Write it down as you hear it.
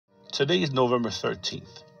Today is November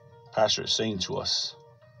 13th. Pastor is saying to us,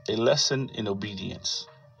 a lesson in obedience.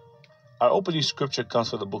 Our opening scripture comes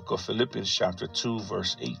from the book of Philippians chapter 2,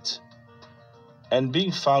 verse 8. And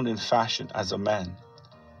being found in fashion as a man,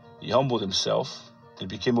 he humbled himself and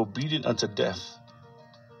became obedient unto death,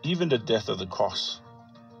 even the death of the cross.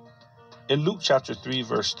 In Luke chapter 3,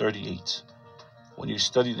 verse 38, when you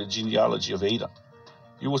study the genealogy of Adam,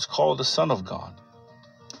 he was called the Son of God.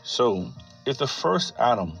 So, if the first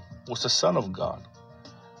Adam was the Son of God,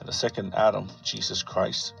 and the second Adam, Jesus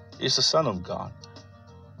Christ, is the Son of God,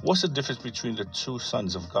 what's the difference between the two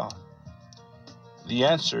sons of God? The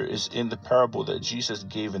answer is in the parable that Jesus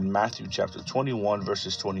gave in Matthew chapter 21,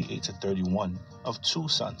 verses 28 to 31, of two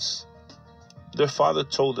sons. Their father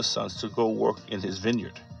told the sons to go work in his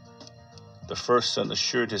vineyard. The first son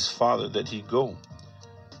assured his father that he'd go,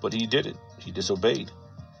 but he didn't. He disobeyed.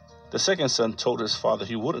 The second son told his father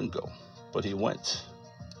he wouldn't go, but he went.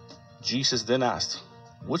 Jesus then asked,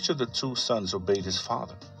 which of the two sons obeyed his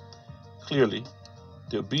father? Clearly,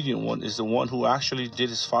 the obedient one is the one who actually did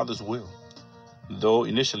his father's will, though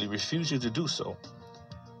initially refusing to do so.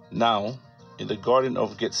 Now, in the Garden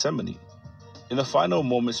of Gethsemane, in the final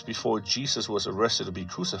moments before Jesus was arrested to be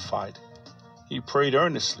crucified, he prayed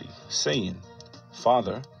earnestly, saying,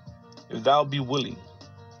 Father, if thou be willing,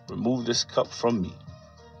 remove this cup from me.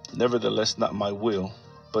 Nevertheless, not my will,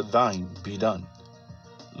 but thine be done.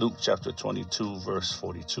 Luke chapter 22, verse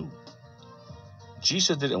 42.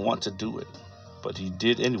 Jesus didn't want to do it, but he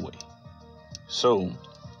did anyway. So,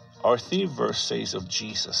 our theme verse says of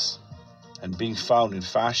Jesus, and being found in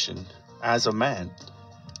fashion as a man,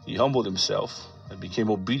 he humbled himself and became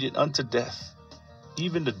obedient unto death,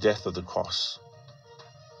 even the death of the cross.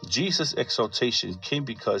 Jesus' exaltation came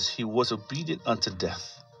because he was obedient unto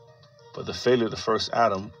death, but the failure of the first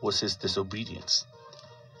Adam was his disobedience.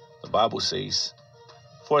 The Bible says,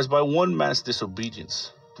 for as by one man's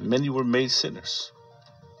disobedience many were made sinners,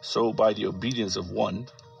 so by the obedience of one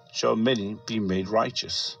shall many be made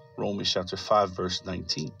righteous. Romans chapter 5, verse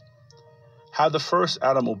 19. Had the first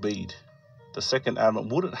Adam obeyed, the second Adam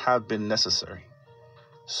wouldn't have been necessary.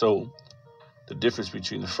 So, the difference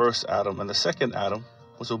between the first Adam and the second Adam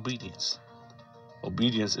was obedience.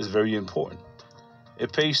 Obedience is very important.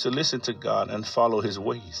 It pays to listen to God and follow his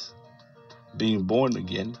ways. Being born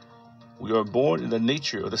again, we are born in the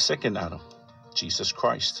nature of the second Adam, Jesus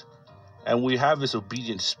Christ, and we have his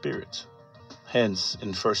obedient spirit. Hence,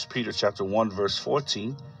 in 1 Peter chapter 1, verse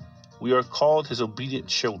 14, we are called his obedient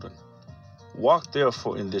children. Walk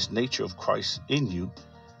therefore in this nature of Christ in you,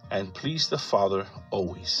 and please the Father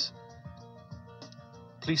always.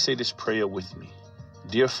 Please say this prayer with me.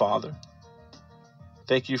 Dear Father,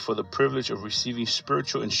 thank you for the privilege of receiving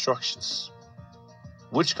spiritual instructions,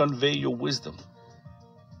 which convey your wisdom.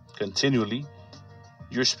 Continually,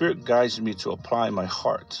 your Spirit guides me to apply my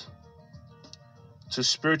heart to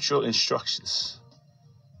spiritual instructions,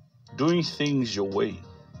 doing things your way,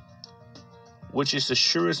 which is the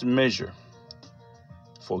surest measure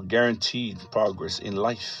for guaranteed progress in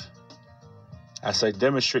life. As I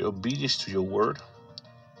demonstrate obedience to your word,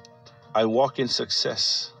 I walk in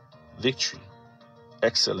success, victory,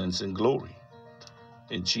 excellence, and glory.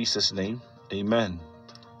 In Jesus' name, amen.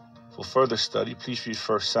 For further study, please read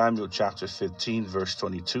 1 Samuel chapter 15, verse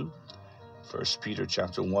 22, 1 Peter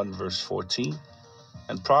chapter 1, verse 14,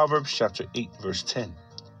 and Proverbs chapter 8, verse 10.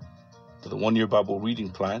 For the one-year Bible reading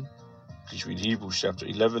plan, please read Hebrews chapter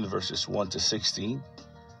 11, verses 1 to 16,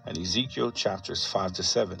 and Ezekiel chapters 5 to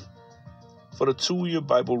 7. For the 2-year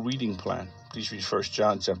Bible reading plan, please read 1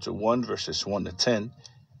 John chapter 1, verses 1 to 10,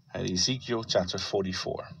 and Ezekiel chapter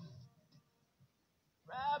 44.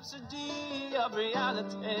 Rhapsody of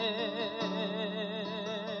reality.